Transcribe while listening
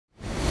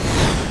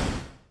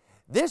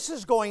This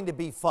is going to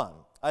be fun.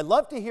 I'd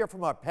love to hear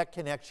from our Pet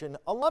Connection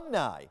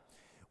alumni.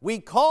 We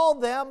call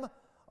them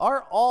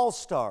our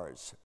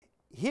All-Stars.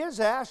 Here's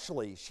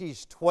Ashley.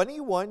 She's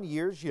 21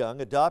 years young,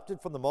 adopted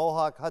from the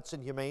Mohawk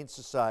Hudson Humane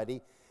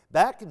Society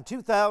back in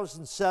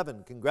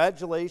 2007.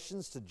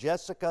 Congratulations to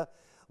Jessica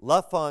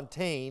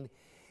LaFontaine.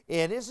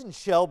 And isn't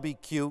Shelby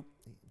cute?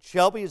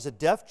 Shelby is a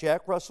deaf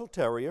Jack Russell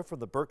Terrier from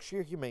the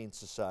Berkshire Humane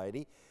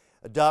Society,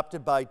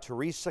 adopted by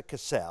Teresa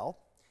Casal.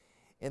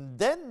 And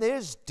then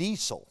there's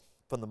Diesel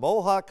from the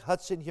Mohawk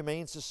Hudson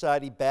Humane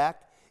Society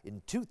back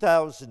in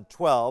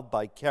 2012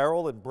 by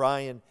Carol and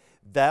Brian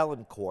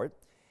Valancourt.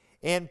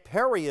 And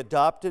Perry,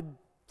 adopted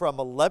from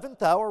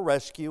 11th Hour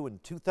Rescue in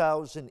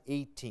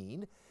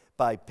 2018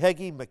 by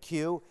Peggy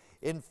McHugh.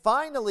 And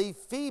finally,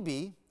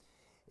 Phoebe,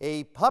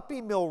 a puppy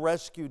mill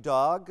rescue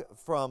dog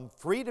from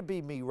Free to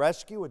Be Me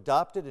Rescue,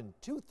 adopted in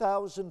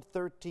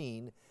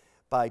 2013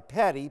 by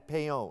Patty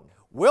Payon.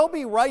 We'll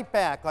be right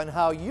back on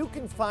how you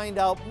can find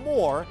out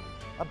more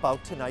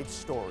about tonight's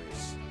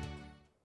stories.